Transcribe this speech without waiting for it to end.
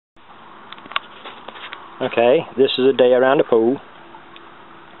Okay, this is a day around the pool,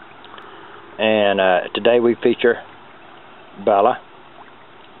 and today we feature Bella,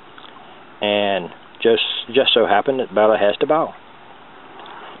 and just so happened that Bella has the ball.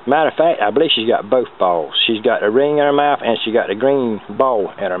 Matter of fact, I believe she's got both balls. She's got a ring in her mouth, and she got a green ball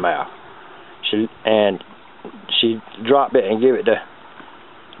in her mouth. She dropped it and gave it to,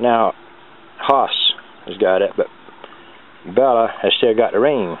 now Haas has got it, but Bella has still got the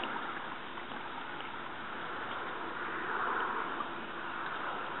ring.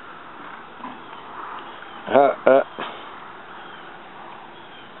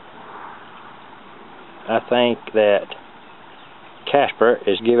 I think that Casper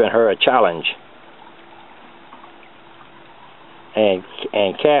is giving her a challenge, and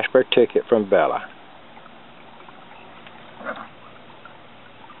Casper took it from Bella.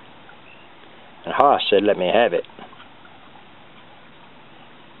 And Haas said, "Let me have it."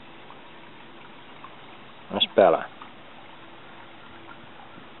 That's Bella.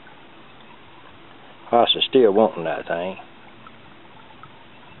 Haas is still wanting that thing.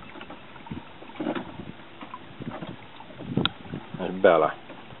 That's Bella.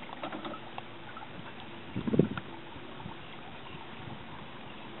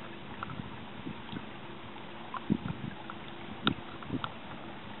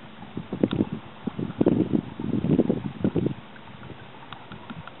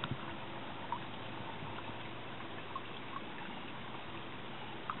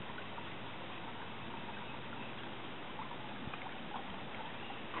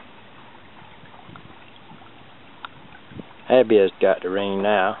 Abby has got the ring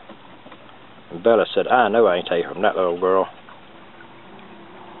now, and Bella said, "I know I ain't take it from that little girl."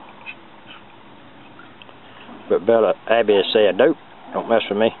 But Abby has said, "Nope, don't mess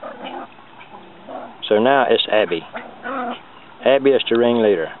with me." So now it's Abby. Abby is the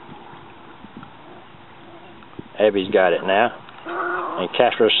ringleader. Abby's got it now, and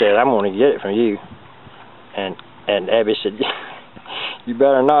Casper said, "I'm going to get it from you." And Abby said, "You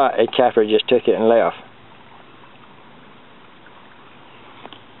better not." And Casper just took it and left.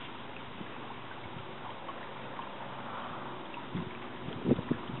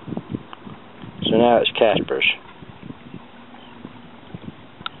 So now it's Casper's.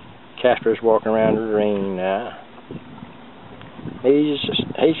 Casper's walking around the ring now. He's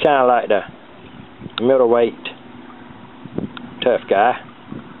kind of like the middleweight tough guy.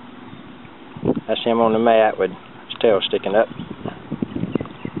 That's him on the mat with his tail sticking up.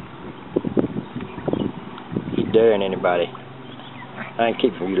 He's daring anybody. I ain't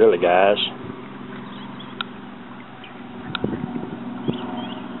keep from you little guys.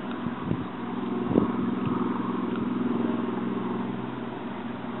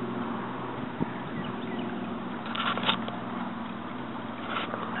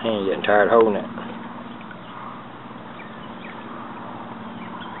 I ain't getting tired holding it.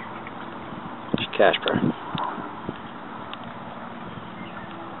 It's Casper.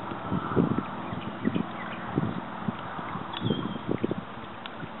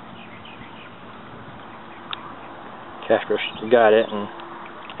 Casper's got it, and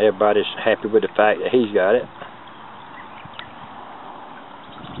everybody's happy with the fact that he's got it.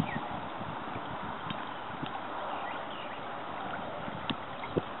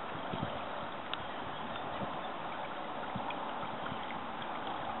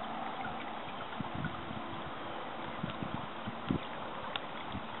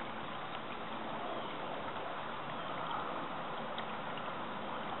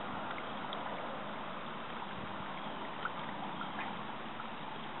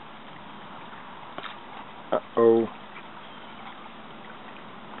 Uh-oh.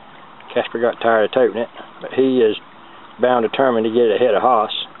 Casper got tired of toting it, but he is bound determined to get it ahead of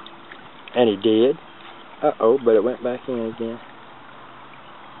Haas. And he did. Uh-oh, but it went back in again.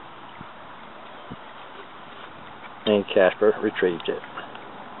 And Casper retrieved it.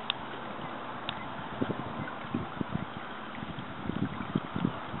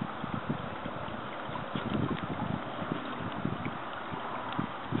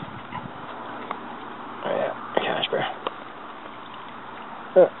 Casper.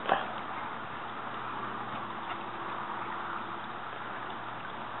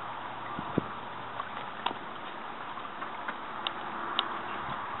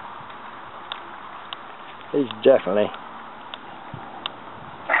 He's definitely...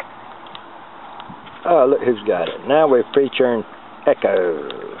 Oh, look who's got it. Now we're featuring Echo.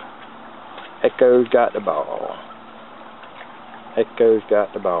 Echo's got the ball. Echo's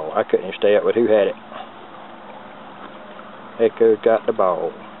got the ball. I couldn't even stay up with who had it. Echo's got the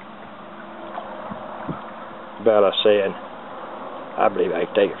ball. Bella said, "I believe I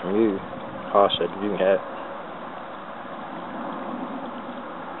can take it from you." Haas said, "You can have it."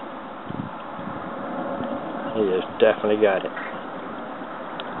 He has definitely got it.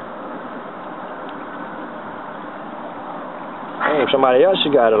 Oh, somebody else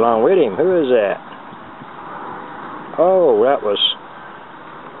has got it along with him. Who is that? Oh, that was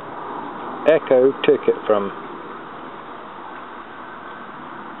Echo took it from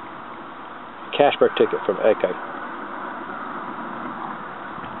Casper took it from Echo.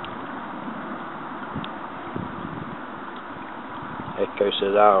 Echo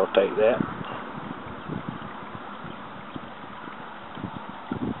says, I'll take that.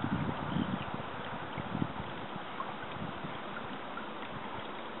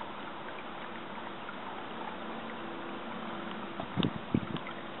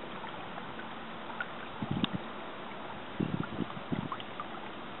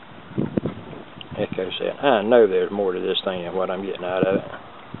 Echo said, I know there's more to this thing than what I'm getting out of it.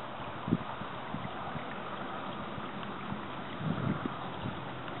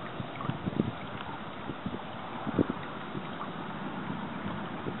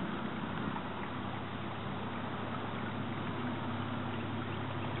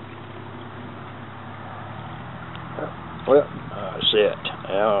 Well, that's it.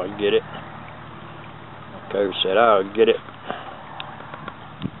 I'll get it. Echo said, I'll get it.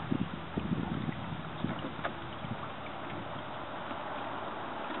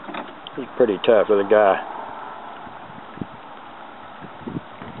 He's pretty tough little guy.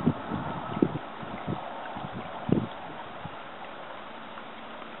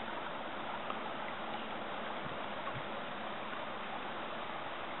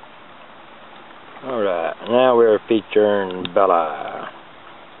 Alright, now we're featuring Bella.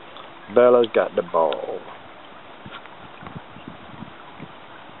 Bella's got the ball.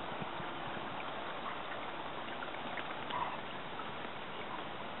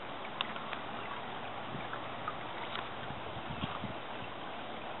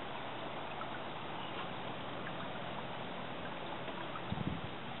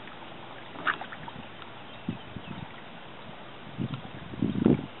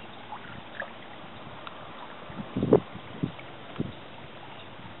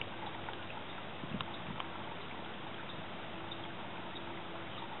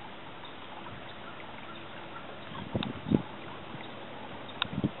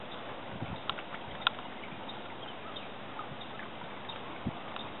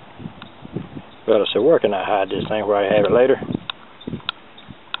 Bella said, where can I hide this thing where I have it later?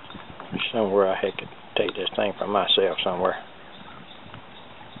 Somewhere I could take this thing for myself somewhere.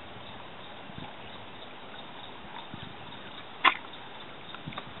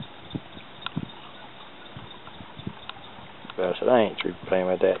 Bella said, I ain't through playing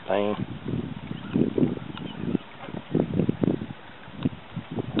with that thing.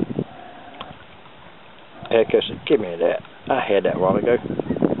 Echo said, give me that. I had that a while ago.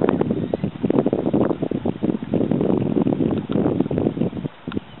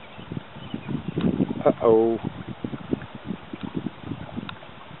 Uh-oh.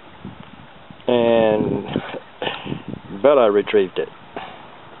 And Bella retrieved it.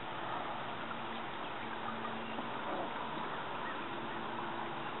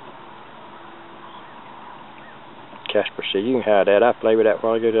 Casper said, you can hide that. I played with that a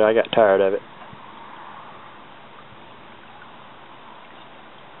while ago. I got tired of it.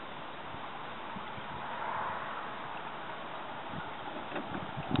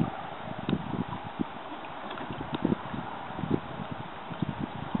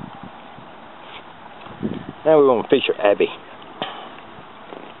 Now we want to feature Abby.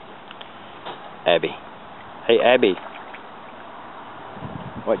 Abby. Hey, Abby.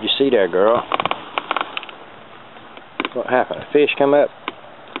 What you see there, girl? What happened? A fish come up?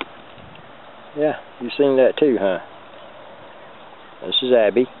 Yeah, you seen that too, huh? This is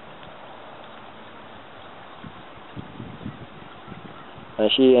Abby.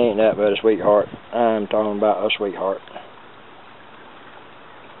 And she ain't that but a sweetheart. I'm talking about a sweetheart.